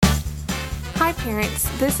Hi parents,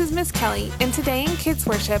 this is Miss Kelly, and today in Kids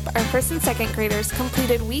Worship, our first and second graders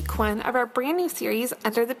completed week 1 of our brand new series,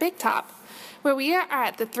 Under the Big Top, where we are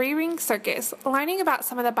at the Three-Ring Circus, learning about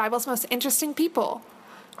some of the Bible's most interesting people.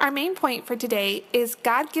 Our main point for today is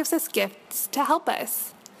God gives us gifts to help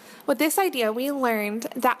us. With this idea, we learned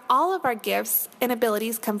that all of our gifts and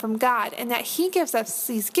abilities come from God, and that He gives us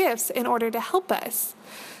these gifts in order to help us.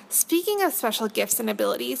 Speaking of special gifts and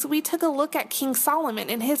abilities, we took a look at King Solomon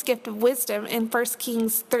and his gift of wisdom in 1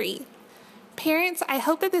 Kings 3. Parents, I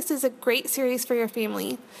hope that this is a great series for your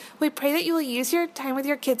family. We pray that you will use your time with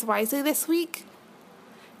your kids wisely this week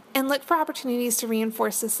and look for opportunities to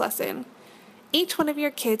reinforce this lesson. Each one of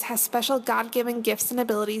your kids has special God-given gifts and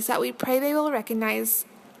abilities that we pray they will recognize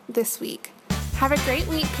this week. Have a great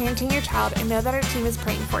week parenting your child and know that our team is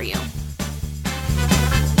praying for you.